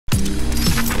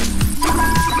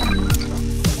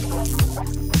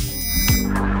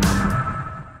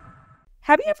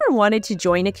Have you ever wanted to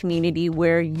join a community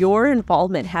where your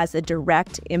involvement has a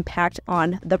direct impact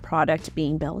on the product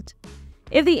being built?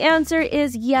 If the answer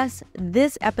is yes,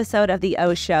 this episode of The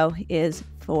O Show is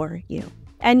for you.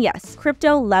 And yes,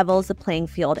 crypto levels the playing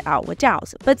field out with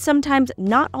DAOs, but sometimes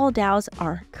not all DAOs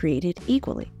are created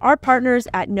equally. Our partners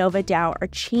at Nova Dao are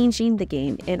changing the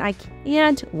game, and I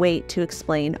can't wait to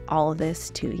explain all of this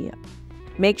to you.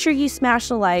 Make sure you smash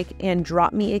the like and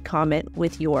drop me a comment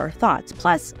with your thoughts.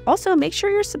 Plus, also make sure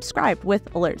you're subscribed with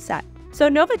alerts set. So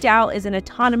Nova Dao is an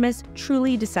autonomous,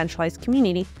 truly decentralized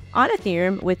community on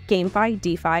Ethereum with GameFi,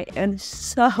 DeFi, and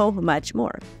so much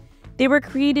more. They were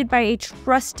created by a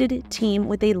trusted team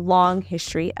with a long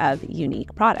history of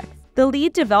unique products. The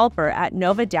lead developer at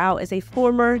Nova Dao is a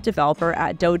former developer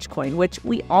at Dogecoin, which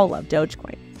we all love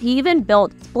Dogecoin. He even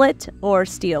built Split or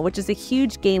Steal, which is a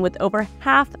huge game with over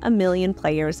 500,000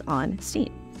 players on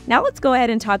Steam. Now let's go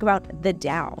ahead and talk about the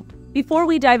DAO. Before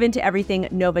we dive into everything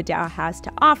Nova Dao has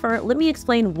to offer, let me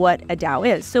explain what a DAO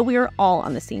is so we are all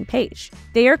on the same page.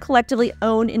 They are collectively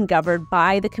owned and governed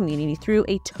by the community through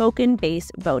a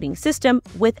token-based voting system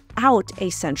without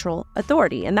a central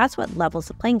authority, and that's what levels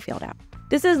the playing field out.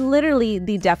 This is literally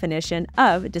the definition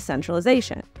of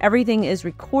decentralization. Everything is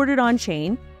recorded on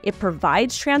chain. It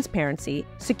provides transparency,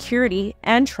 security,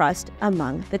 and trust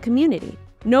among the community.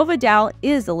 Nova Dao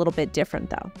is a little bit different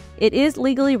though. It is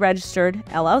legally registered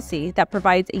LLC that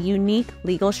provides a unique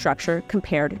legal structure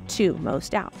compared to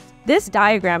most DAOs. This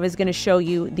diagram is going to show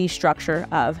you the structure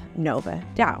of Nova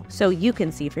Dao, so you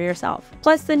can see for yourself.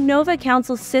 Plus, the Nova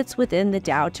Council sits within the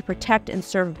DAO to protect and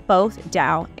serve both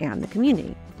DAO and the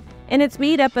community. And it's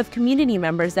made up of community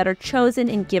members that are chosen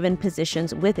and given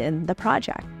positions within the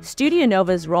project. Studio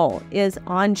Nova's role is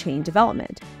on-chain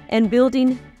development and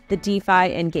building the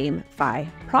DeFi and GameFi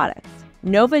products.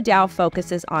 Nova Dao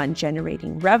focuses on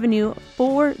generating revenue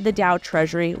for the DAO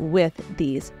treasury with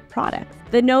these products.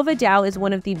 The Nova Dao is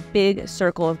one of the big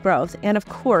circle of growth and, of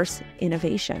course,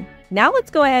 innovation. Now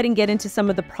let's go ahead and get into some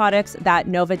of the products that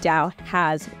Nova Dao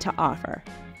has to offer.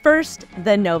 First,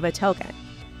 the Nova token.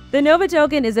 The Nova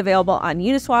token is available on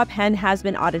Uniswap and has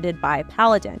been audited by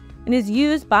Paladin and is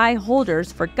used by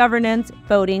holders for governance,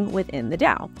 voting within the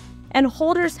DAO. And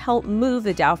holders help move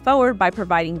the DAO forward by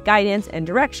providing guidance and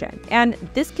direction. And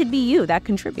this could be you that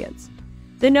contributes.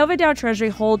 The Nova Dao treasury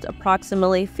holds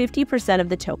approximately 50% of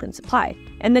the token supply,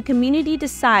 and the community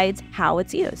decides how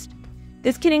it's used.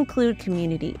 This can include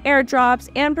community airdrops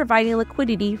and providing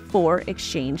liquidity for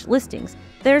exchange listings.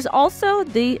 There's also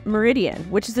the Meridian,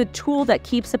 which is a tool that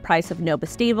keeps the price of Nova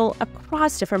stable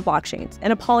across different blockchains.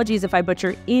 And apologies if I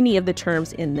butcher any of the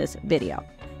terms in this video.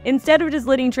 Instead of just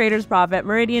letting traders profit,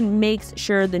 Meridian makes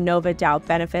sure the Nova Dao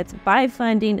benefits by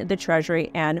funding the treasury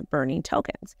and burning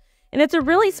tokens. And it's a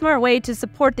really smart way to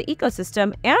support the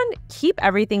ecosystem and keep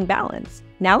everything balanced.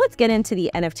 Now let's get into the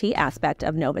NFT aspect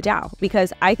of Nova Dao,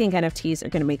 because I think NFTs are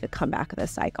going to make a comeback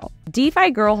this cycle.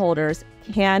 DeFi girl holders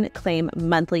can claim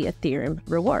monthly Ethereum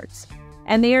rewards,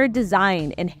 and they are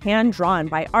designed and hand-drawn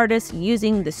by artists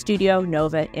using the Studio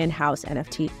Nova in-house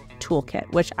NFT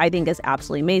toolkit, which I think is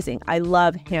absolutely amazing. I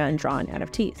love hand-drawn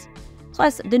NFTs.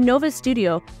 Plus, the Nova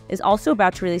Studio is also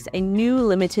about to release a new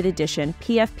limited edition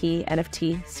PFP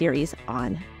NFT series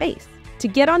on Base. To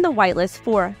get on the whitelist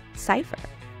for CIPHER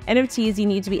NFTs, you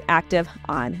need to be active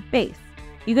on Base.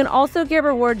 You can also get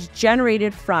rewards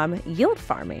generated from yield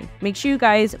farming. Make sure you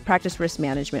guys practice risk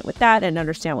management with that and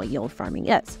understand what yield farming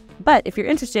is. But if you're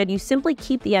interested, you simply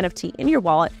keep the NFT in your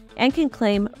wallet and can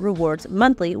claim rewards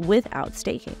monthly without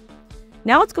staking.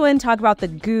 Now let's go ahead and talk about the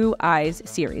Goo Eyes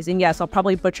series. And yes, I'll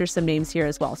probably butcher some names here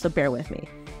as well, so bear with me.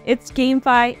 It's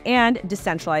GameFi and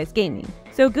decentralized gaming.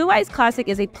 So Goo Eyes Classic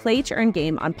is a play-to-earn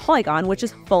game on Polygon, which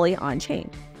is fully on-chain.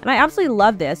 And I absolutely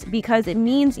love this because it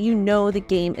means you know the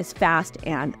game is fast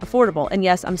and affordable. And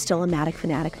yes, I'm still a Matic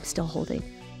fanatic, I'm still holding.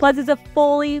 Plus, it's a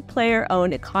fully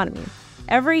player-owned economy.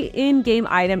 Every in-game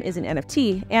item is an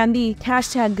NFT, and the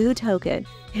 #Goo token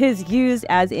is used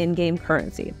as in-game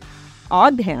currency.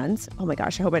 Ogdhan's, oh my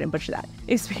gosh, I hope I didn't butcher that,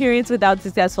 experience without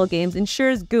successful games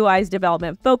ensures Goo Eyes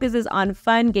development focuses on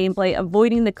fun gameplay,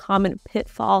 avoiding the common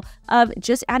pitfall of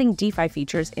just adding DeFi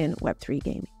features in Web3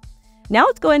 gaming. Now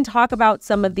let's go ahead and talk about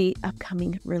some of the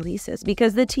upcoming releases,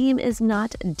 because the team is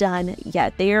not done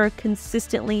yet. They are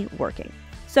consistently working.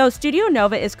 So Studio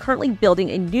Nova is currently building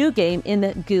a new game in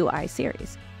the Goo Eyes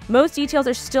series. Most details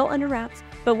are still under wraps,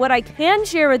 but what I can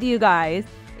share with you guys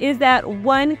is that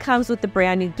one comes with the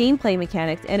brand new gameplay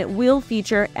mechanics, and it will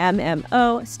feature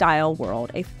MMO-style world,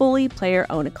 a fully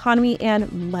player-owned economy,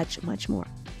 and much, much more.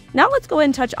 Now let's go ahead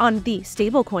and touch on the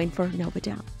stablecoin for Nova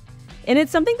Dao. And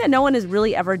it's something that no one has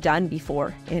really ever done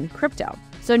before in crypto.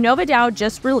 So Nova Dao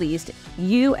just released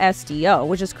USDO,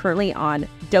 which is currently on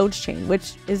dogechain,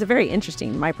 which is a very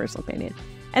interesting, in my personal opinion.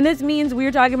 And this means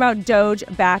we're talking about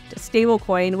Doge-backed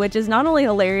stablecoin, which is not only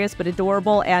hilarious, but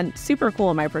adorable and super cool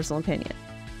in my personal opinion.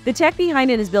 The tech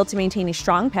behind it is built to maintain a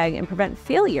strong peg and prevent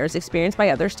failures experienced by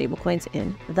other stablecoins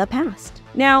in the past.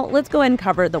 Now, let's go ahead and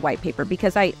cover the white paper,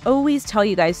 because I always tell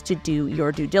you guys to do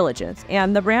your due diligence.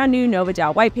 And the brand new Nova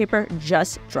Dao white paper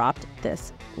just dropped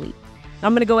this week.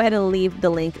 I'm going to go ahead and leave the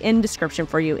link in the description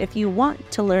for you if you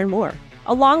want to learn more.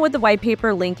 Along with the white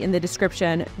paper link in the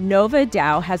description, Nova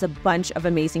Dao has a bunch of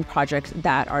amazing projects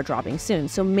that are dropping soon,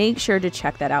 so make sure to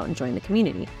check that out and join the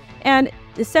community. And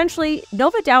essentially,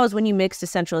 Nova Dao is when you mix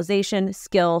decentralization,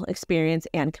 skill, experience,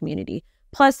 and community.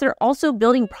 Plus, they're also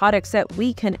building products that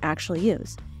we can actually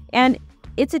use. And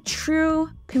it's a true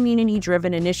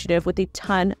community-driven initiative with a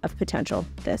ton of potential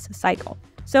this cycle.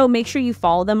 So make sure you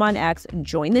follow them on X,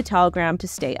 join the Telegram to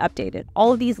stay updated.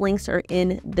 All of these links are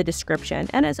in the description.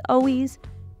 And as always,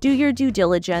 do your due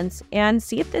diligence and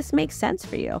see if this makes sense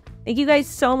for you. Thank you guys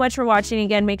so much for watching.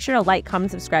 Again, make sure to like,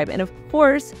 comment, subscribe, and of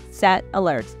course, set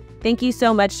alerts. Thank you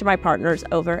so much to my partners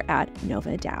over at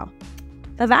Nova Dao.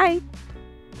 Bye-bye.